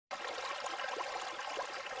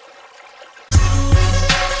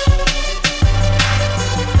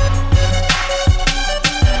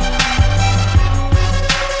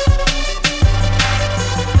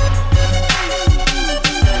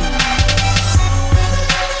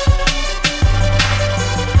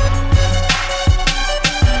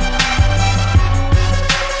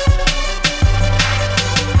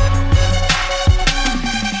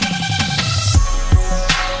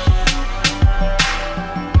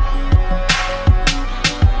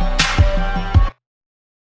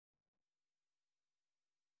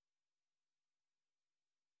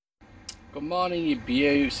Good morning, you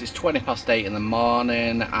beauts. It's 20 past 8 in the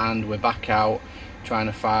morning and we're back out trying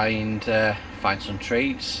to find some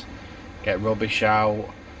treats, get rubbish out,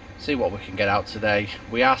 see what we can get out today.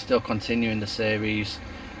 We are still continuing the series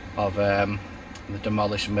of the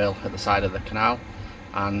demolished mill at the side of the canal,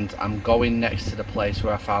 and I'm going next to the place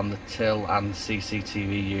where I found the till and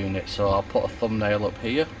CCTV unit, so I'll put a thumbnail up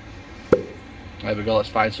here. There we go, let's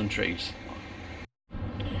find some trees.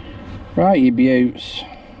 Right, you beauts,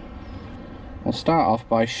 I'll start off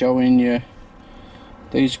by showing you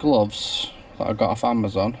these gloves that I got off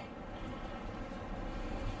Amazon.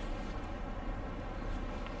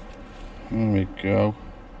 There we go.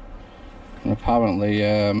 And apparently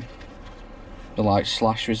they're like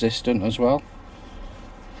slash resistant as well.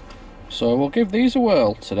 So we'll give these a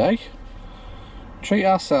whirl today. Treat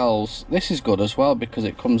ourselves. This is good as well because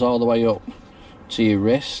it comes all the way up to your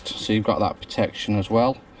wrist, so you've got that protection as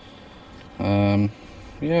well.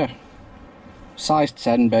 Yeah, size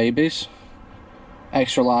 10 babies,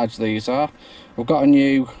 extra large these are. We've got a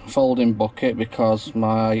new folding bucket because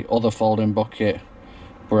my other folding bucket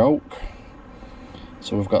broke,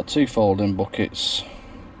 so we've got two folding buckets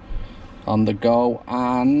on the go.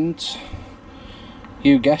 And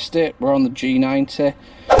you guessed it, we're on the G90.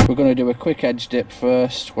 We're going to do a quick edge dip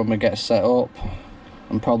first when we get set up,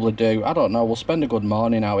 and probably do, I don't know, we'll spend a good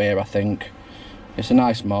morning out here. I think it's a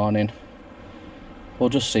nice morning. We'll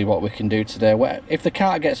just see what we can do today. If the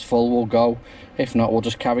cart gets full, we'll go. If not, we'll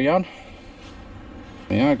just carry on.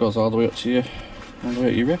 Yeah, it goes all the way up to you, all the way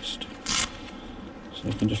at your wrist. So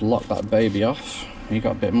you can just lock that baby off. You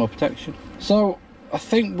got a bit more protection. So I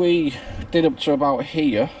think we did up to about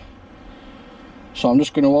here. So I'm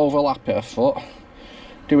just going to overlap it a foot,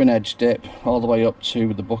 do an edge dip all the way up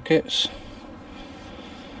to the buckets,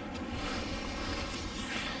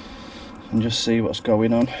 and just see what's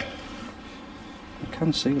going on. I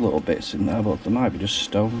can see little bits in there, but there might be just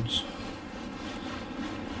stones.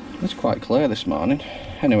 It's quite clear this morning.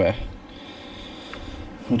 Anyway,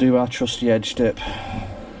 we'll do our trusty edge dip,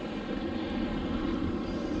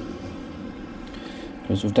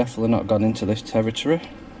 because we've definitely not gone into this territory.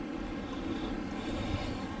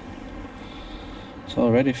 It's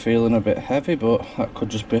already feeling a bit heavy, but that could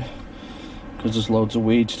just be because there's loads of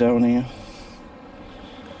weeds down here.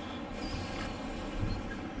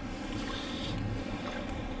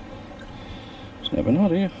 Never know,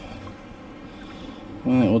 do you?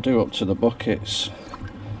 Right, we'll do up to the buckets,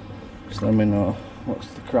 so let me know what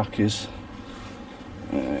the crack is.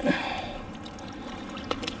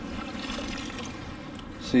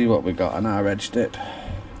 See what we got on our edge dip.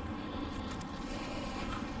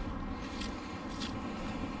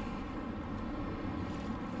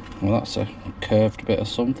 Well, that's a curved bit of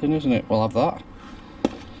something, isn't it? We'll have that.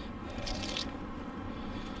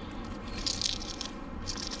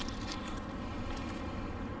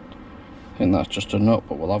 I think that's just a nut,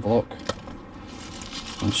 but we'll have a look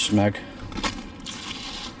and smeg.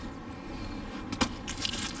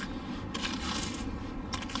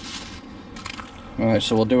 Right,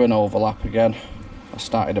 so we'll do an overlap again. I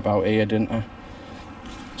started about here, didn't I?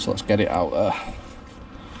 So let's get it out there.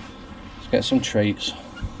 Let's get some treats.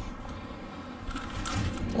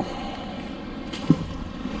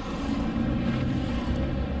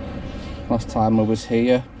 Last time I was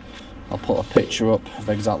here, I'll put a picture up of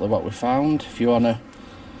exactly what we found. If you want to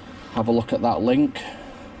have a look at that link,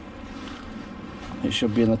 it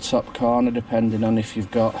should be in the top corner, depending on if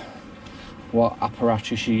you've got what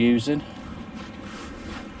apparatus you're using.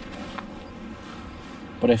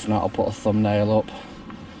 But if not, I'll put a thumbnail up.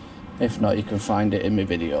 If not, you can find it in my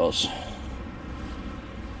videos.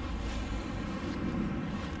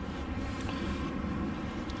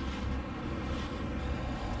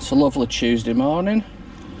 It's a lovely Tuesday morning.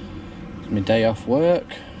 My day off work.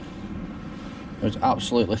 I was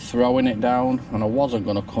absolutely throwing it down, and I wasn't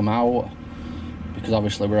going to come out because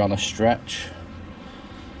obviously we're on a stretch,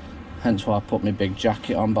 hence why I put my big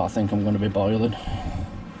jacket on, but I think I'm going to be boiling.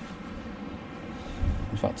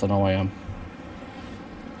 In fact, I know I am.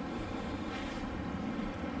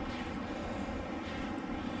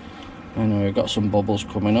 Anyway, we've got some bubbles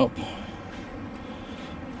coming up,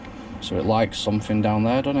 so it likes something down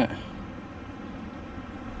there, doesn't it?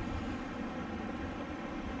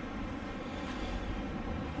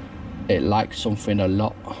 It likes something a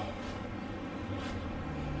lot.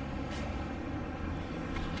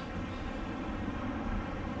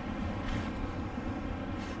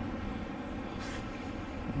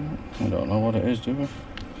 I don't know what it is, do we?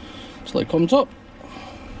 Till it comes up.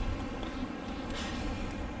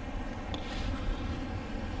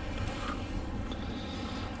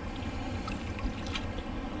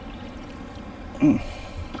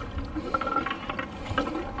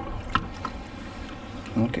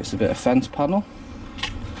 It's a bit of fence panel.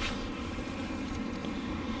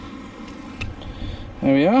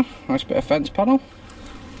 There we are, nice bit of fence panel.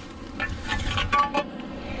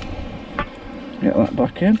 Get that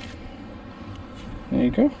back in. There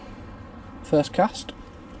you go. First cast.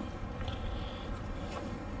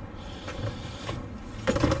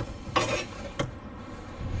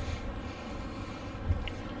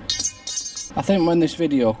 I think when this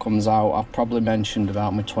video comes out, I've probably mentioned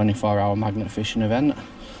about my 24-hour magnet fishing event.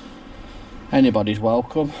 Anybody's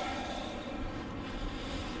welcome.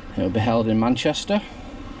 It'll be held in Manchester.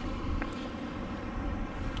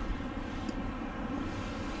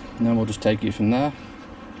 And then we'll just take it from there.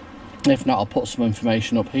 If not, I'll put some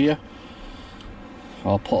information up here.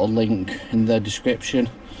 I'll put a link in the description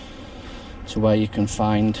to where you can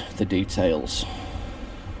find the details.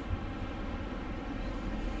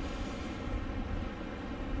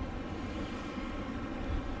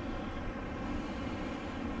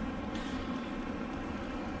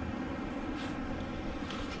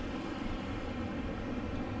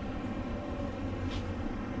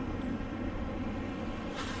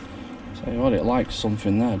 Tell you what, it likes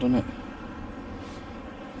something there, doesn't it?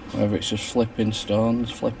 Whether it's just flipping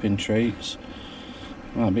stones, flipping treats.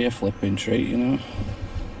 Might be a flipping treat, you know.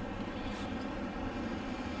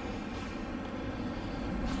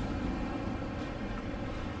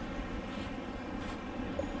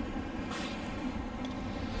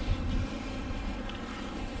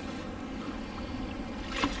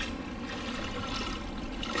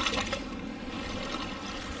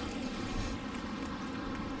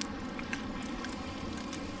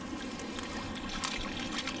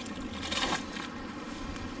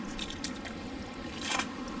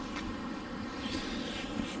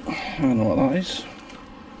 I don't know what that is.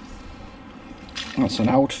 That's an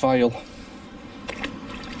out file.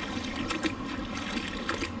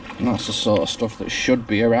 And that's the sort of stuff that should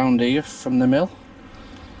be around here from the mill.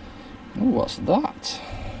 Oh, what's that?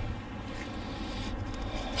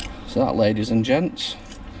 So that, ladies and gents,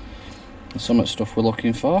 is some of the stuff we're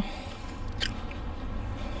looking for.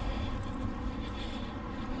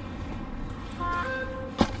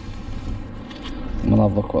 And we'll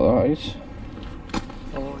have a look what that is.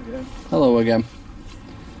 Hello again. Hello again.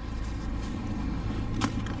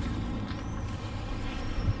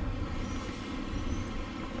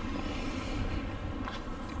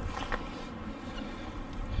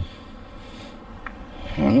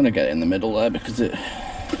 I'm going to get it in the middle there because it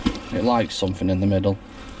likes something in the middle.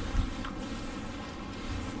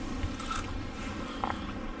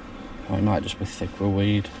 Or it might just be thick with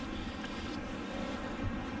weed.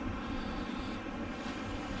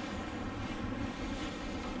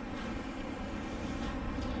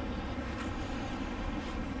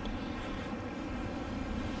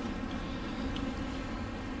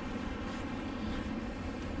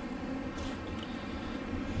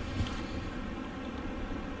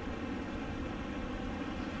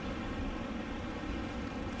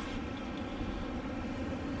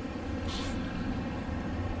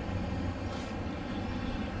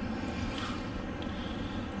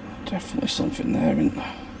 Definitely something there, isn't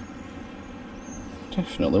there?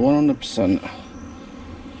 Definitely 100%.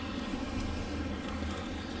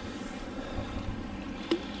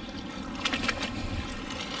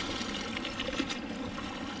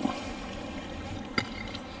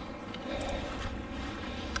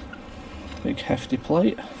 Big hefty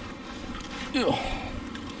plate. Ugh.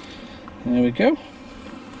 There we go.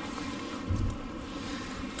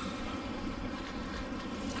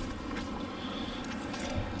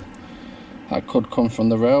 That could come from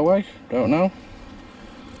the railway, don't know.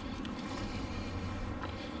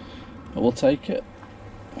 But we'll take it.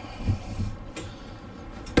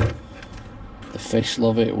 The fish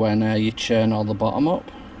love it when you churn all the bottom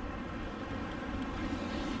up.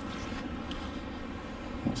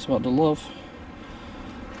 That's what they love.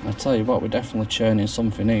 I tell you what, we're definitely churning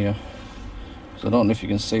something here. So I don't know if you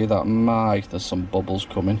can see that. There's some bubbles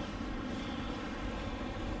coming.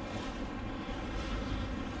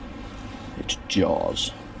 It's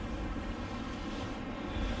jaws.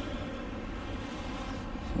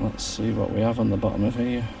 Let's see what we have on the bottom of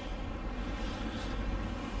here.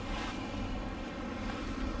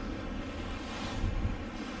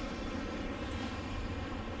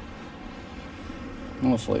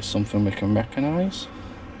 Hopefully it's something we can recognise.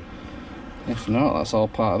 If not, that's all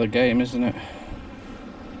part of the game, isn't it?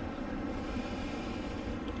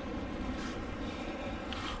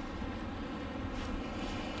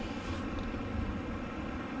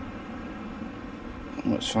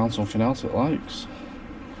 Let's find something else it likes.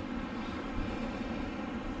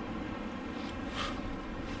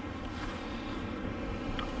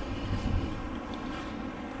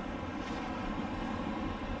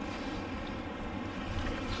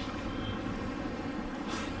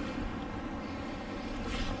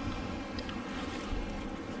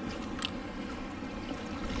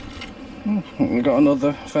 We've got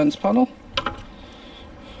another fence panel.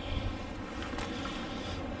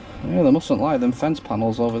 Yeah, they mustn't like them fence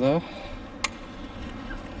panels over there.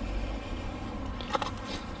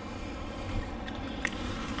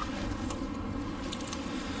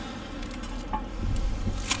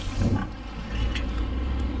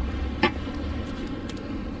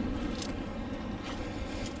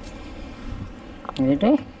 There we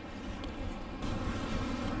go.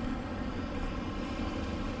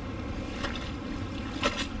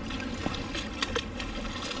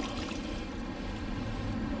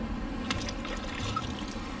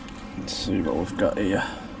 Let's see what we've got here.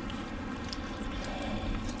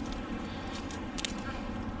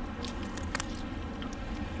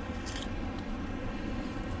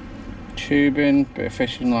 Tubing, bit of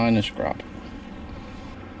fishing line and scrap.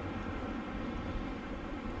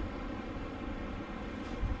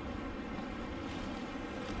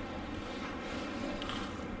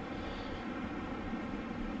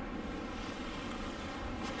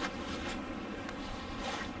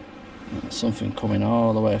 Something coming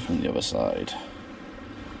all the way from the other side.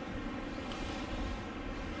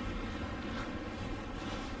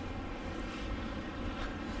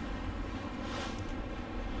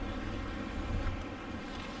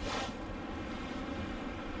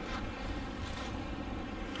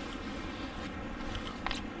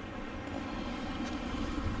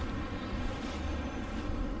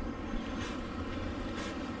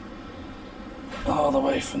 All the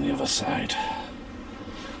way from the other side.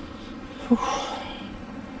 Whew.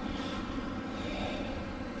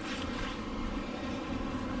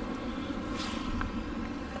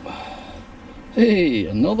 Hey,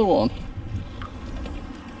 another one.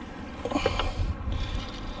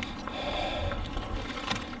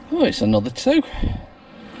 Oh, it's another two.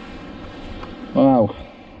 Wow,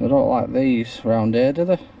 they don't like these round here, do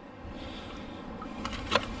they?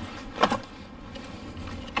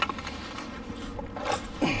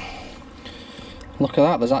 Look at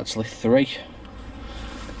that, there's actually three.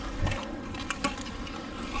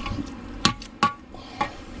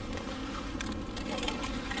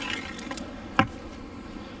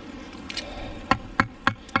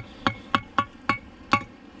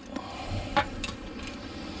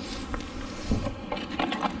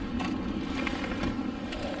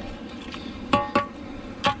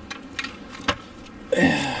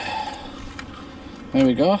 There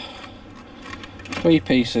we go. 3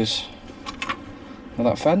 pieces of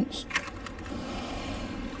that fence.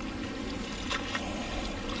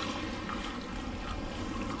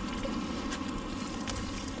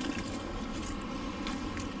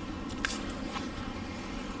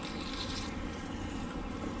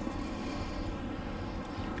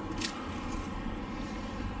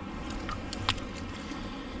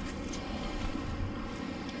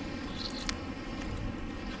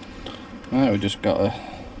 Right, we just got a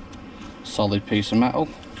solid piece of metal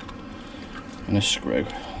and a screw.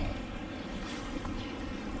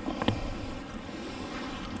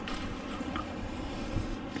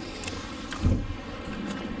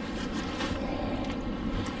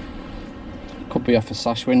 Could be off a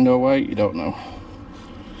sash window weight, you don't know.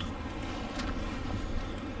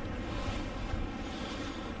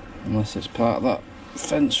 Unless it's part of that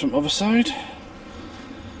fence from the other side.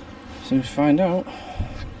 So we find out.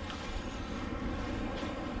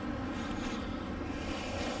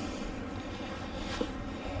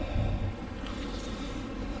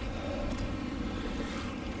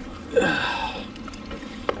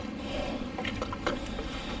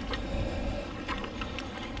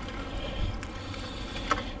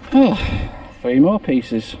 Oh, 3 more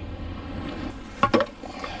pieces.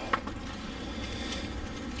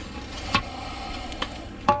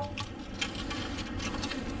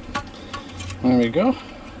 There we go.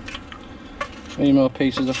 3 more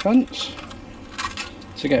pieces of fence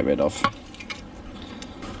to get rid of.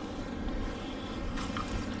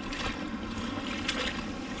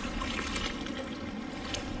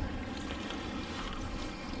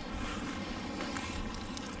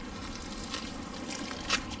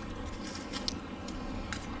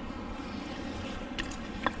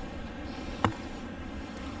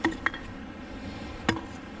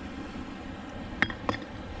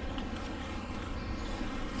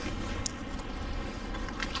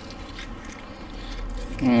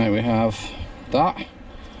 Right, we have that,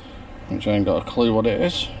 which I ain't got a clue what it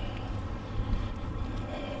is.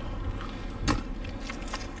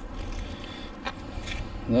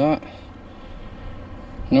 That.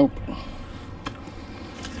 Nope.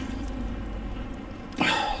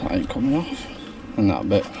 That ain't coming off. And that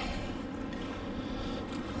bit.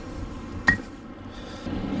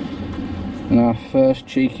 And our first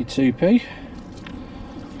cheeky 2p.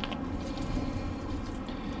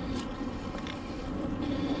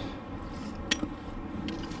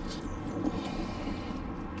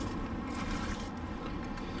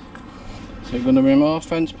 Is it going to be more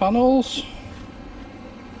fence panels?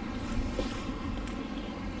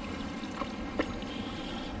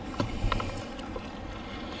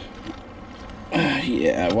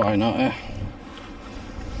 Yeah, why not, eh?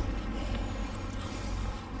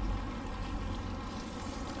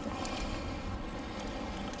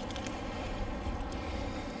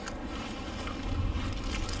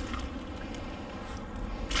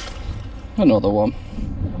 Another one.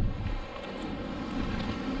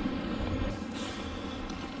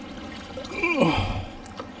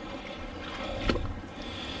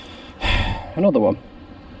 Another one.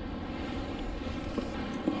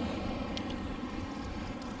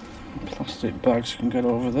 Plastic bags can get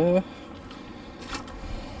over there.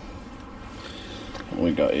 What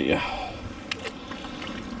we got here?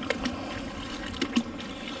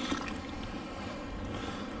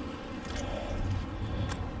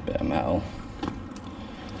 Bit of metal.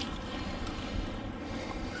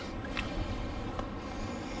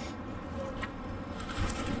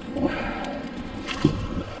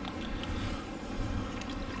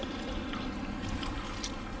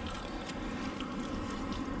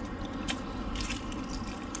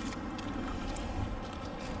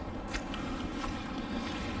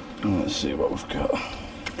 Let's see what we've got.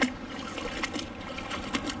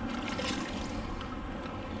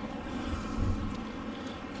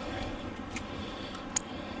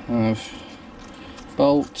 I've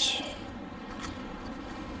bolt.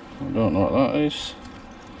 I don't know what that is.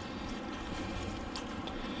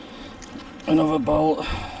 Another bolt.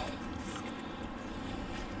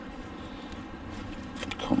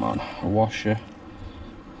 Come on, a washer.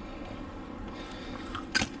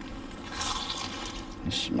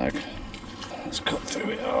 A snag. Let's cut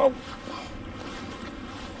through it all.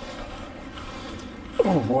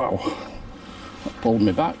 Oh wow, that pulled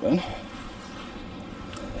me back then.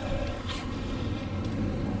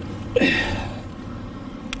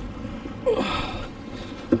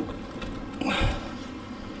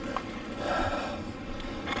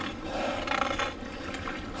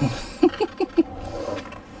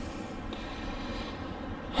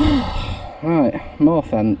 Right, more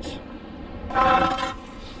fence.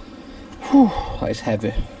 Whew, that is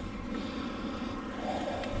heavy.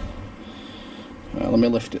 Right, let me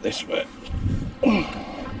lift it this way.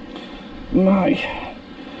 My,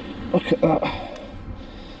 look at that.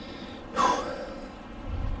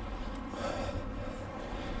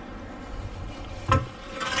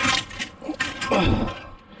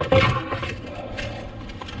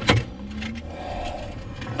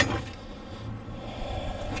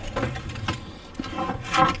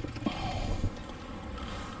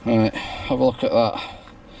 Right, have a look at that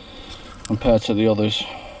compared to the others.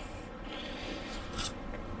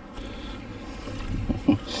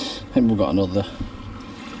 I think we've got another.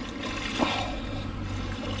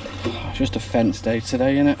 It's just a fence day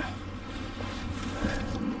today, isn't it?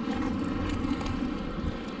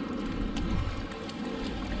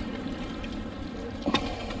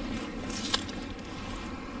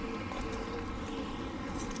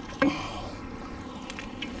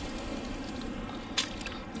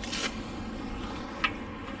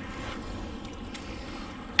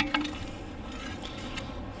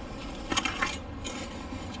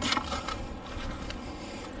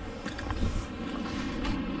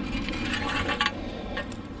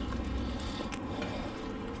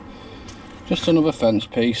 Just another fence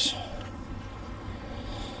piece.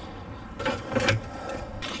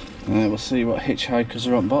 We'll see what hitchhikers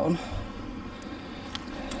are on bottom.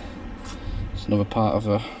 It's another part of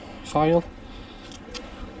a file.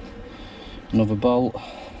 Another bolt.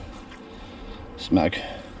 Smeg.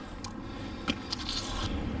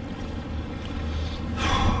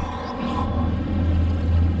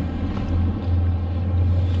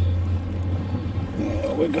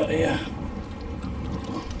 What we got here?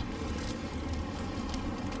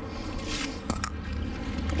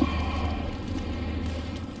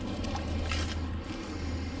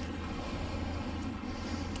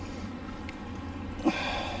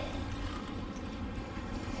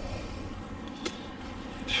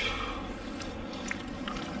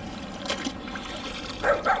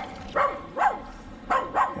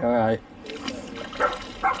 Alright.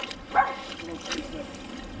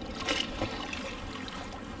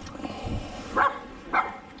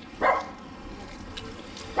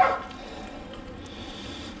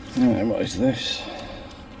 Alright, what is this?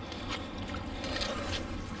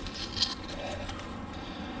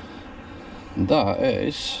 That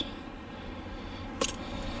is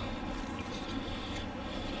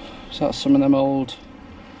that some of them old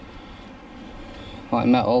like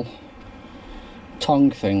metal tongue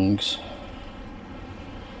things?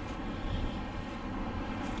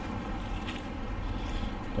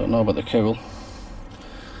 Don't know, but they're cool.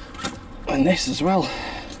 And this as well,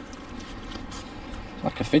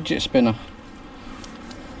 like a fidget spinner.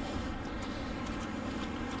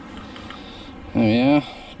 There we are,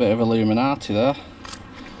 a bit of Illuminati there.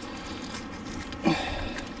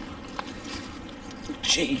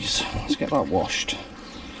 Jeez, let's get that washed.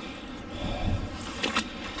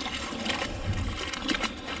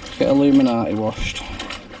 Let's get Illuminati washed.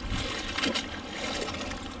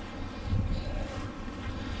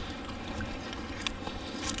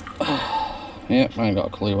 Yep, I ain't got a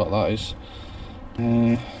clue what that is.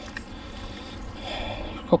 A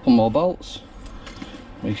couple more bolts.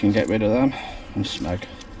 We can get rid of them and smeg.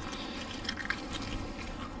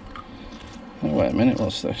 Oh, wait a minute,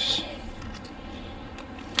 what's this?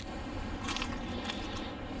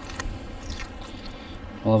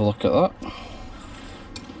 I'll have a look at that.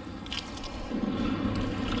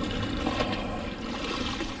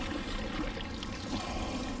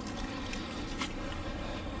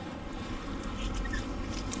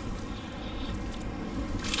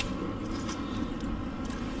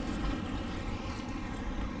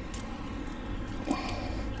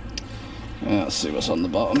 Let's see what's on the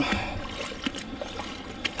bottom.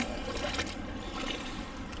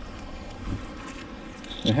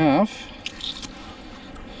 We have.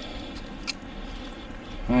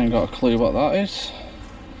 I ain't got a clue what that is.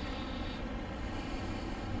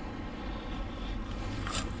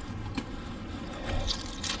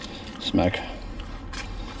 Smeg.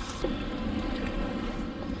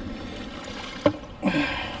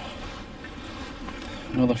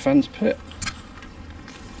 Another fence pit.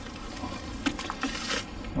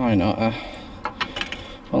 Why not?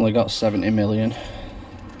 Only got 70 million.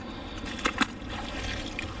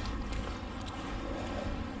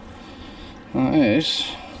 That is.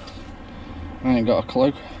 I ain't got a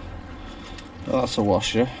clue. But that's a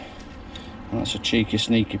washer. And that's a cheeky,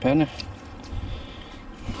 sneaky penny.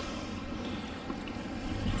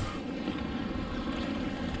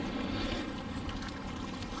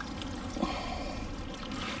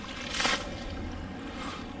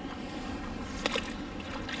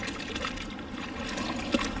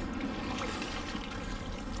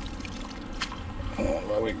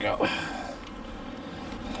 There we go.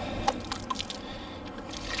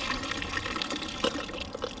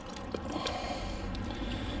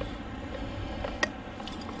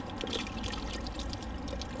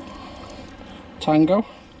 Tango.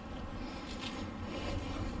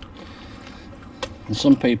 And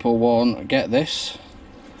some people won't get this,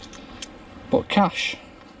 but cash.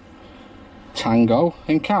 Tango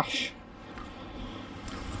and cash.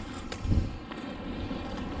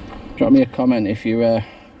 Drop me a comment if you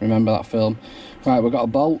remember that film. Right, we've got a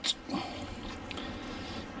bolt.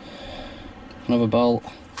 Another bolt.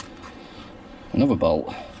 Another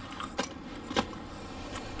bolt.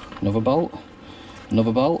 Another bolt.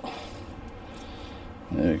 Another bolt.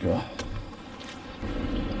 There we go.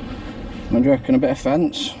 What do you reckon? A bit of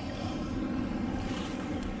fence?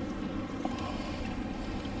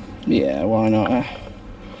 Yeah, why not?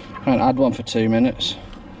 Can't add one for 2 minutes.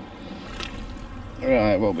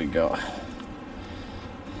 Right, what we got?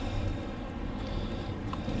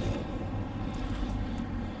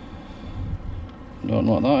 Don't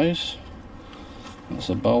know what that is. That's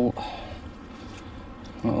a bolt.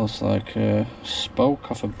 That looks like a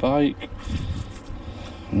spoke off a bike.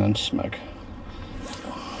 And then smeg.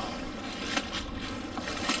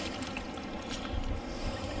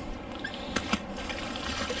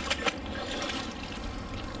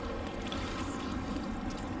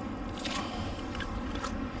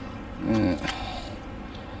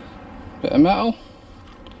 Bit of metal.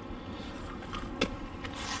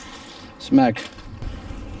 Smeg.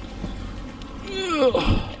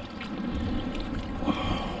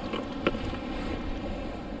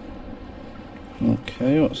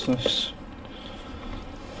 Okay, what's this?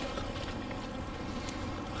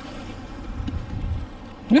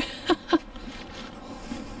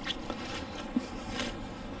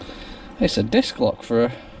 It's a disc lock for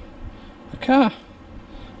a car.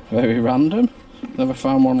 Very random. Never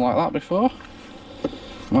found one like that before.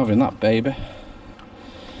 I'm having that baby.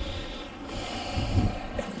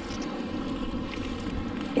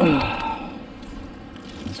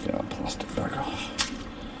 Let's get that plastic bag off.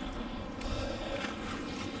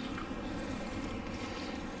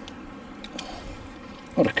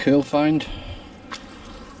 What a cool find.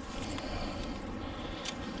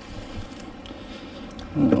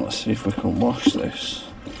 Well, let's see if we can wash this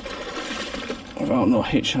without no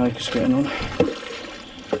hitchhikers getting on.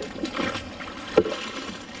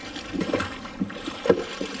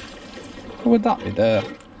 How would that be there?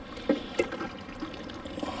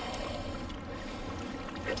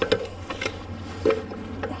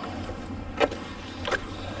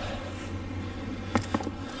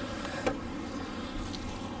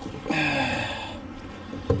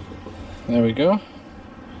 There we go.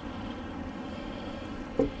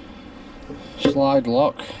 Slide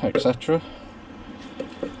lock, etc.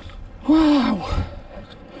 Wow!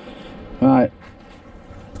 Right,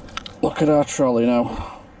 look at our trolley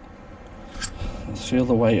now. Let's feel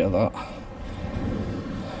the weight of that.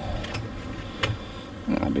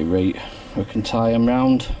 That'd be right. We can tie them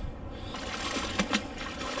round.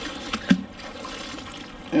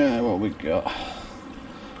 Yeah, what we got?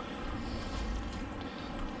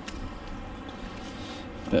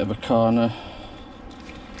 Bit of a corner,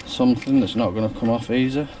 something that's not going to come off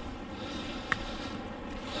easy.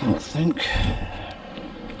 I don't think.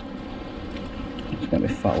 It's got a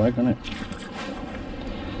fat leg on it.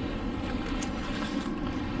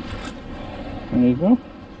 There you go.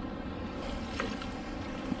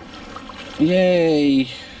 Yay!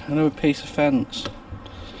 Another piece of fence.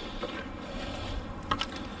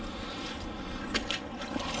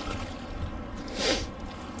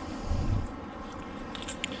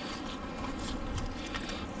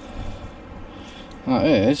 That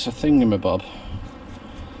is a thingamabob.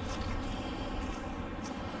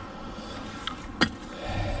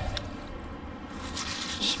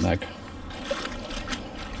 Smeg.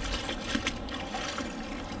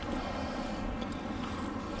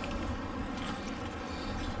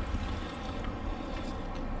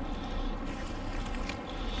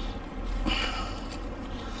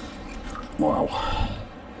 Wow.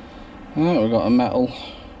 Right, we've got a metal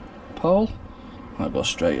pole. I'll go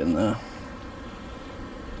straight in there.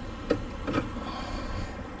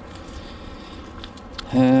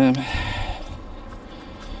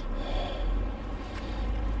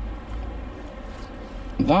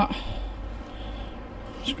 That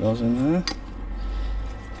just goes in there.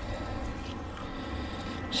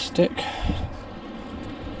 Stick.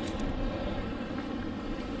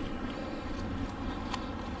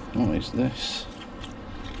 What is this?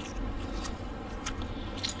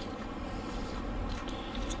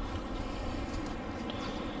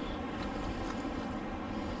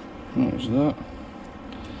 What is that?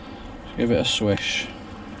 Let's give it a swish.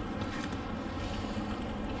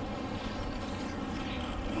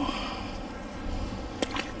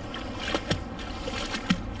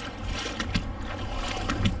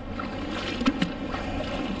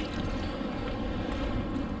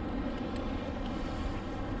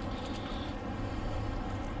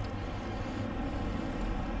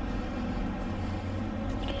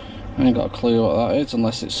 I ain't got a clue what that is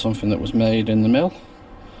unless it's something that was made in the mill.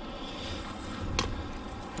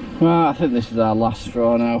 Right, I think this is our last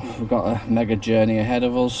straw now. We've got a mega journey ahead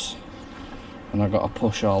of us and I've got to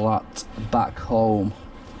push all that back home.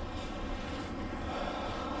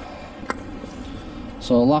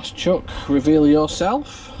 So last chuck, reveal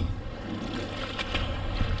yourself.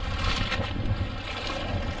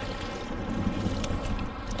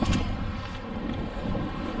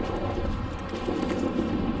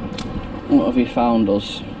 What have you found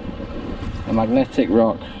us? A magnetic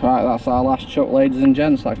rock. Right, that's our last chuck, ladies and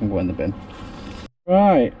gents. That can go in the bin.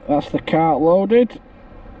 Right, that's the cart loaded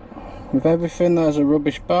with everything. There's a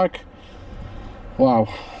rubbish bag. Wow,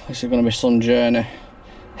 this is going to be some journey.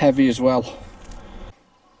 Heavy as well.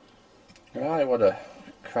 Right, what a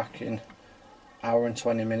cracking hour and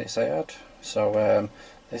 20 minutes I had. So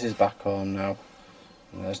this is back home now.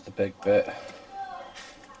 And there's the big bit.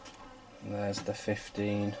 And there's the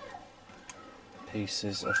 15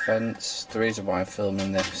 pieces of fence. The reason why I'm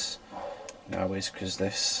filming this now is because the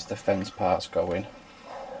fence part's going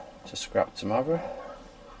to scrap tomorrow.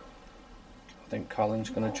 I think Colin's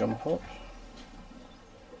going to jump up.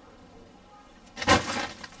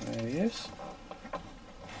 There he is.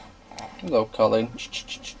 Hello Colin.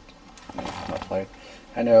 Not playing.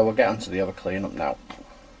 Anyway, we'll get on to the other clean up now.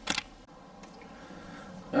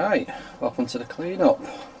 Right, welcome to the clean up.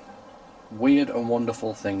 Weird and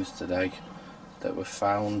wonderful things today that we've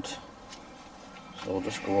found. So we'll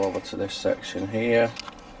just go over to this section here,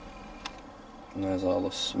 and there's all the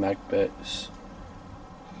smeg bits.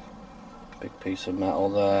 Big piece of metal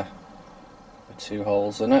there with 2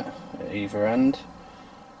 holes in it at either end.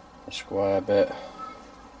 A square bit,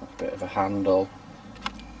 a bit of a handle,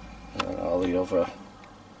 and then all the other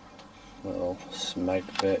little smeg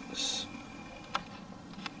bits.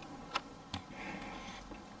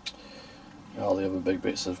 All the other big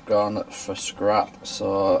bits have gone for scrap,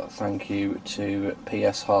 so thank you to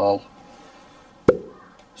PS Hall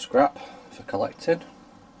Scrap for collecting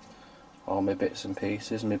all my bits and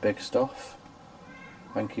pieces, my big stuff.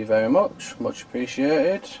 Thank you very much, much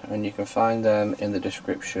appreciated, and you can find them in the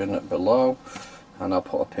description below, and I'll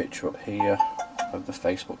put a picture up here of the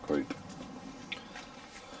Facebook group.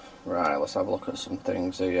 Right, let's have a look at some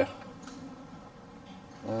things here.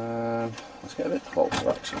 Let's get a bit closer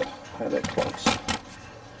actually. Get a bit closer.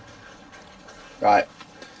 Right,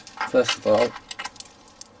 first of all,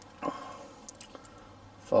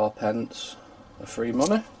 4p are free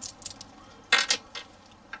money.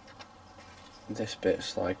 This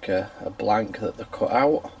bit's like a blank that they cut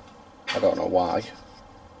out. I don't know why,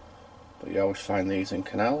 but you always find these in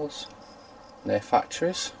canals near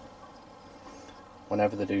factories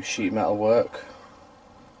whenever they do sheet metal work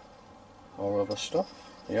or other stuff.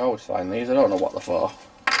 You always find these. I don't know what they're for.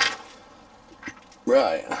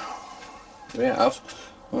 Right, we have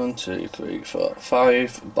 1, 2, 3, 4,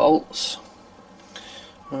 5 bolts.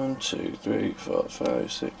 1, 2, 3, 4,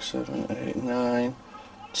 5, 6, 7, 8, 9,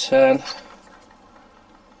 10.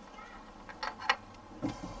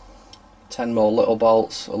 10 more little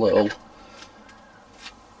bolts, a little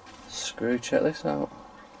screw. Check this out.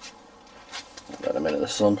 Wait a minute, the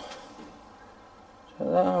sun. Check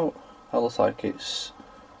that out. That looks like it's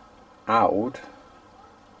out.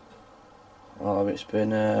 Oh, it's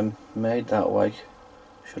been made that way.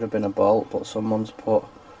 Should have been a bolt, but someone's put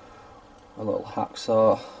a little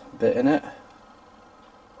hacksaw bit in it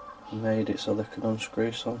and made it so they can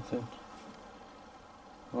unscrew something.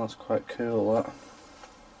 Well, that's quite cool, that.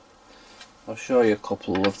 I'll show you a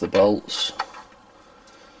couple of the bolts.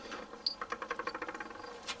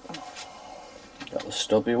 Got the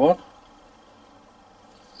stubby one.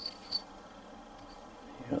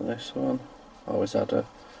 You got this one. Always had a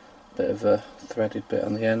bit of a threaded bit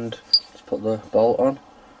on the end to put the bolt on.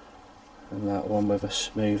 And that one with a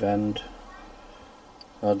smooth end.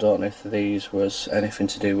 I don't know if these was anything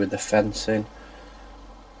to do with the fencing.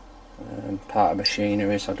 Part of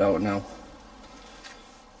machineries, I don't know.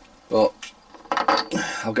 But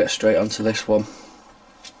I'll get straight onto this one.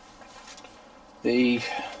 The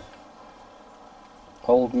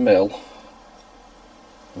old mill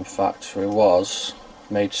and factory was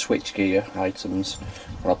made switchgear items,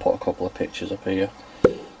 and I'll put a couple of pictures up here.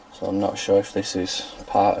 So I'm not sure if this is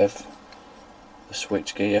part of the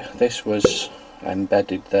switchgear. This was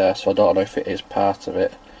embedded there, so I don't know if it is part of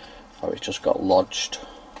it or it just got lodged.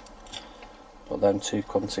 But them two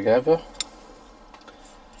come together.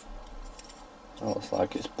 That looks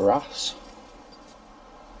like it's brass.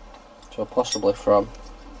 So possibly from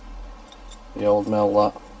the old mill,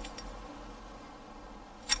 that.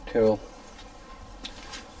 Cool.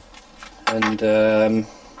 And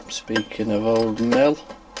speaking of old mill,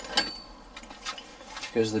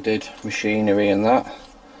 because they did machinery and that,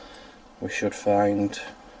 we should find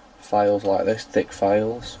files like this, thick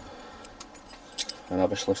files. And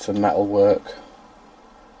obviously for metal work,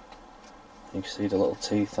 you can see the little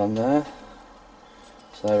teeth on there.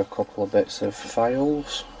 So there are a couple of bits of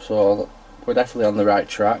files, so we're definitely on the right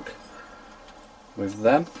track with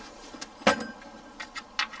them. I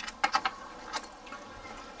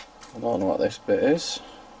don't know what this bit is.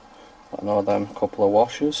 I know them couple of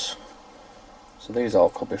washers. So these all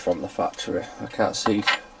could be from the factory. I can't see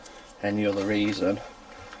any other reason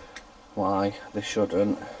why they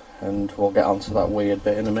shouldn't, and we'll get onto that weird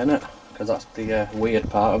bit in a minute, because that's the weird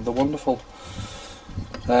part of the wonderful.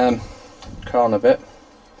 Corner bit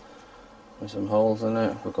with some holes in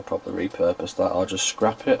it. We could probably repurpose that or just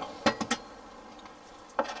scrap it.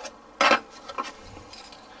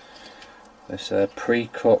 This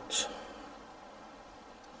pre-cut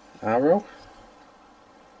arrow.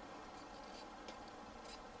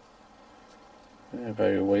 Yeah,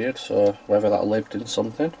 very weird. So whether that lived in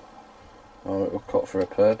something or it was cut for a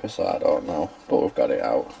purpose, I don't know. But we've got it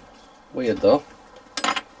out. Weird though.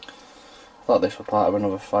 Thought this was part of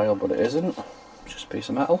another file, but it isn't. It's just a piece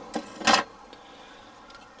of metal.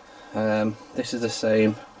 This is the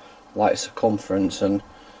same like circumference and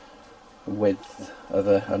width of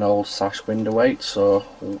an old sash window weight, so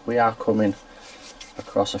we are coming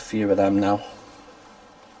across a few of them now.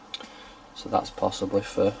 So that's possibly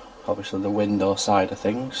for obviously the window side of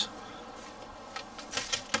things,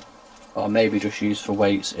 or maybe just used for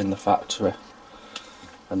weights in the factory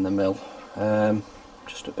and the mill.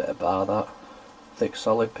 Just a bit of bar, that thick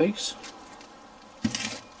solid piece.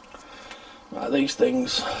 Right, these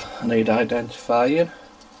things need identifying.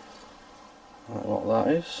 Right, what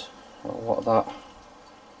that is, or what that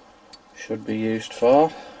should be used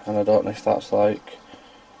for, and I don't know if that's like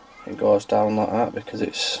it goes down like that because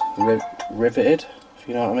it's riveted, if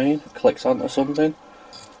you know what I mean. It clicks onto something,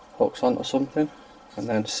 hooks onto something, and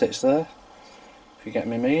then sits there, if you get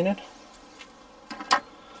me meaning.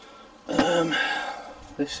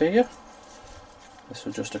 This here, this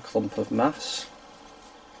was just a clump of mass.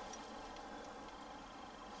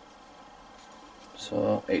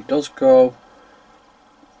 So it does go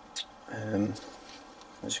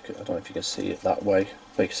As you can, I don't know if you can see it that way,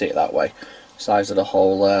 but you can see it that way. Size of the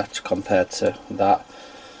hole there compared to that.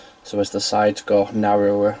 So as the sides go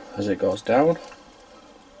narrower as it goes down,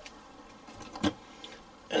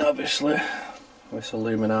 and obviously this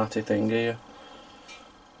Illuminati thing here,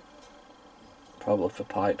 probably for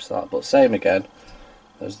pipes that, but same again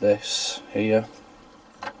as this here,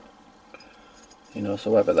 you know,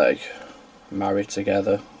 so whether they marry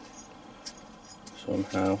together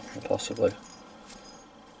somehow, or possibly,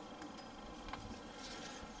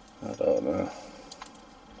 I don't know,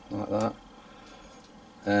 like that.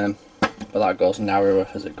 But that goes narrower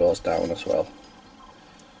as it goes down as well,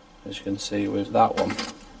 as you can see with that one.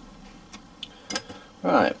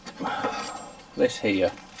 Right, this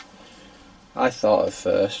here, I thought at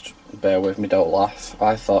first, bear with me, don't laugh,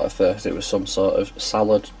 I thought at first it was some sort of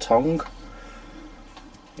salad tong,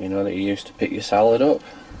 you know, that you used to pick your salad up.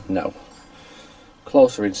 No.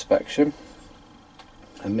 Closer inspection,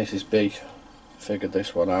 and Mrs. B figured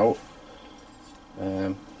this one out.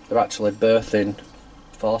 They're actually birthing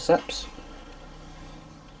forceps.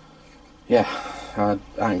 Yeah, I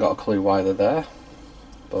ain't got a clue why they're there,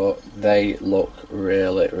 but they look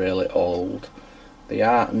really, really old. They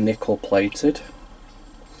are nickel plated.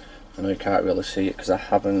 I know you can't really see it because I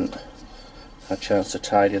haven't had a chance to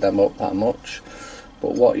tidy them up that much,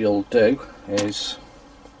 but what you'll do is,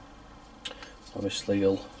 obviously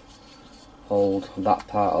you'll hold that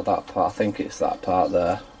part or that part, I think it's that part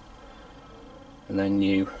there, and then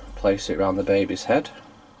you place it around the baby's head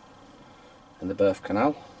in the birth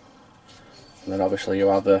canal, and then obviously you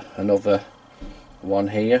have another one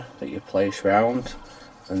here that you place round,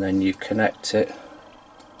 and then you connect it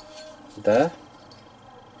there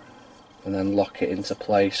and then lock it into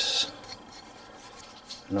place,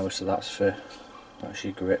 and obviously that's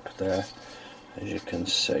your grip there, as you can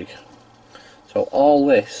see. So all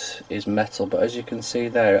this is metal, but as you can see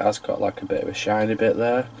there, it has got like a bit of a shiny bit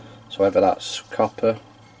there, so whether that's copper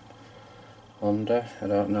under, I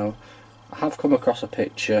don't know. I have come across a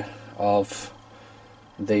picture of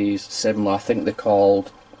these similar, I think they're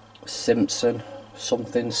called Simpson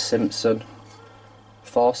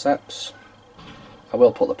forceps. I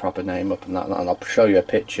will put the proper name up and that, and I'll show you a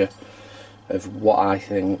picture of what I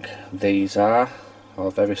think these are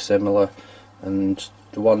very similar, and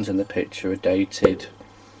the ones in the picture are dated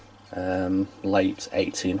late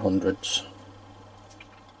 1800s.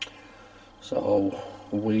 So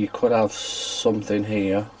we could have something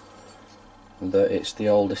here that it's the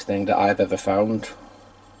oldest thing that I've ever found.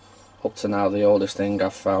 Up to now the oldest thing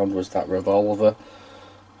I've found was that revolver,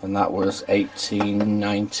 and that was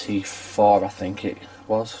 1894 I think it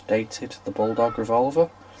was dated, the Bulldog revolver.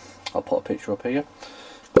 I'll put a picture up here,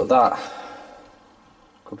 but that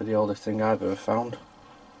could be the oldest thing I've ever found,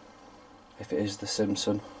 if it is the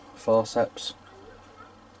Simpson forceps,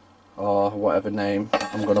 or whatever name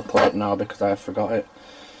I'm going to put up now because I forgot it.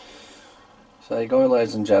 So there you go,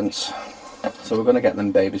 ladies and gents. So we're going to get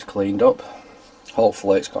them babies cleaned up.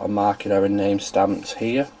 Hopefully it's got a marking or a name stamped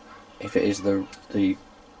here, if it is the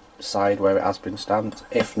side where it has been stamped.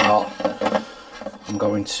 If not, I'm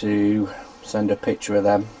going to send a picture of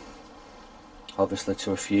them, obviously,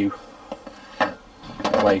 to a few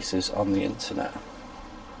places on the internet.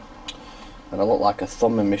 And I look like a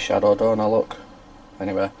thumb in my shadow, don't I look?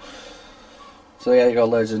 Anyway, so there you go,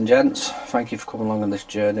 ladies and gents. Thank you for coming along on this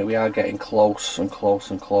journey. We are getting close and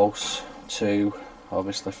close and close to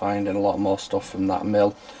obviously finding a lot more stuff from that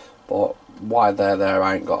mill, but why they're there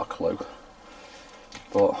I ain't got a clue.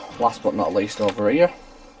 But last but not least, over here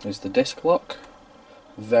is the disc lock.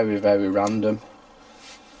 Very, very random.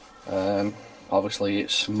 Obviously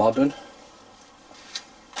it's modern.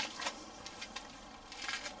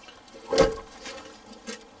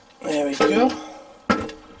 There we go.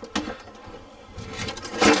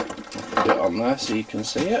 Put it on there so you can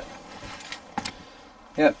see it.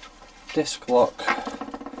 Yep, disc lock,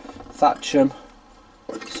 Thatcham,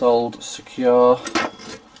 sold secure.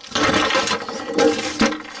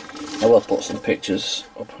 I will put some pictures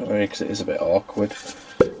up here because it is a bit awkward.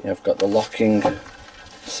 I've got the locking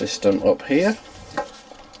system up here,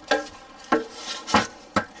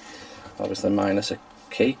 obviously minus a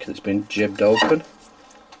key because it's been jibbed open.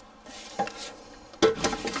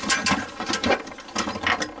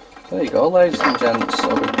 There you go, ladies and gents.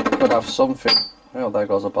 So we could have something. Oh, there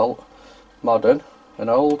goes a bolt. Modern and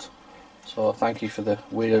old. So thank you for the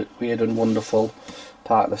weird and wonderful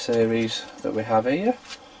part of the series that we have here.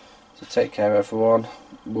 So take care, everyone.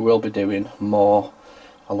 We will be doing more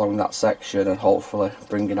along that section and hopefully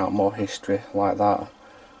bringing out more history like that.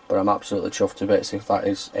 But I'm absolutely chuffed to bits if that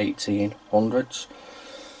is 1800s.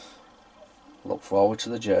 Look forward to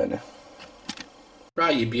the journey.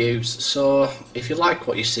 Right, you beauts, so if you like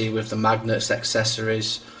what you see with the magnets,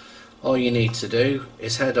 accessories, all you need to do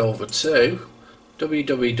is head over to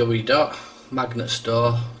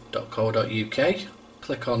www.magnetstore.co.uk,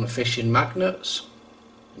 click on fishing magnets,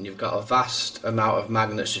 and you've got a vast amount of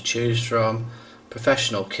magnets to choose from,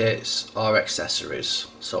 professional kits or accessories,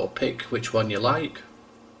 so pick which one you like,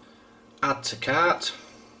 add to cart,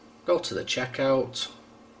 go to the checkout,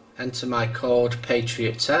 enter my code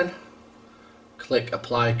Patriot10, click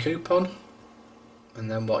apply coupon, and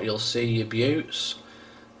then what you'll see, you beauts,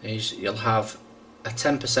 is you'll have a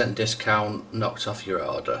 10% discount knocked off your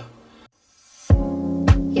order.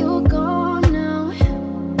 You're gone now,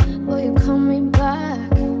 will you coming back?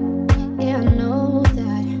 Yeah, I know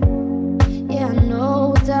that, yeah, I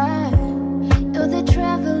know that. You're the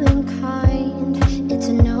traveling kind, it's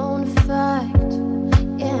a known fact.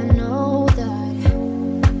 Yeah, I know that.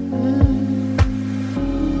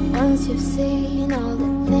 Once you've seen all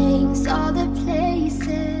the things, all the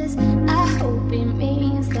places, I hope it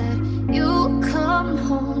means that you'll come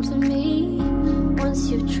home to me. Once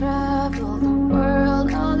you've traveled the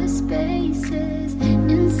world, all the spaces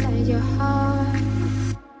inside your heart,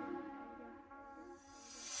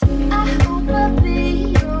 I hope I'll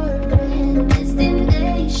be your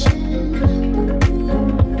destination.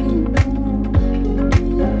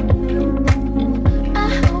 I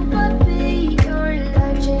hope I'll be your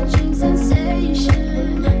life-changing sensation.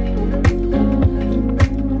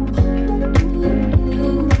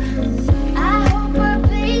 I hope I'll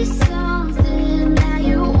be something that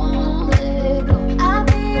you won't let go. I'll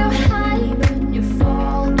be your high when you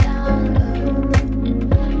fall down low.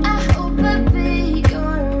 I hope I'll be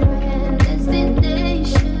your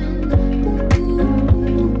destination.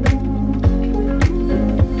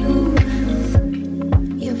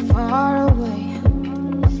 You're far away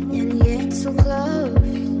and yet so close.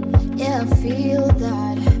 Yeah, I feel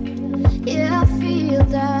that. Yeah, I feel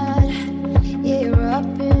that. Yeah, you're up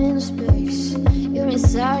in space. You're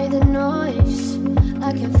inside the noise.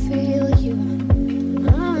 I can feel you.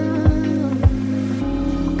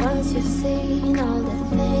 Once you've seen all the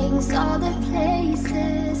things, all the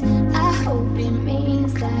places, I hope it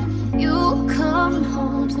means that you'll come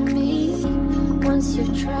home to me. Once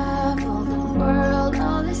you've traveled the world,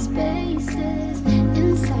 all the spaces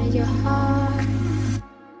inside your heart,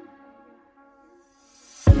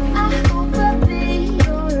 I hope I'll be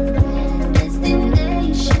your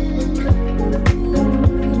destination.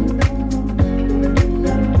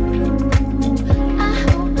 I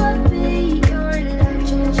hope I'll be your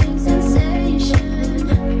life-changing sensation.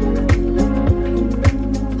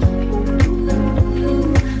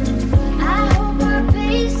 I hope I'll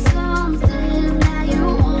be something that you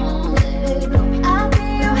won't let go. I'll be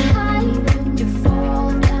your high when you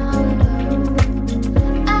fall down low.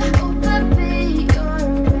 I hope I'll be your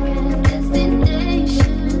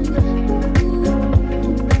destination.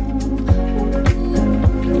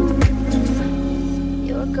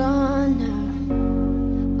 You're gone now,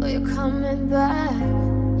 but you're coming back.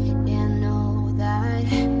 Yeah, I know that.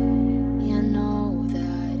 Yeah, I know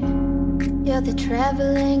that. You're the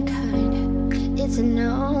traveling kind, it's a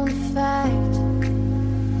known fact.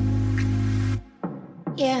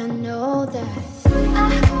 Yeah, I know that. I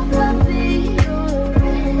hope I'll be your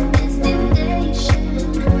destination.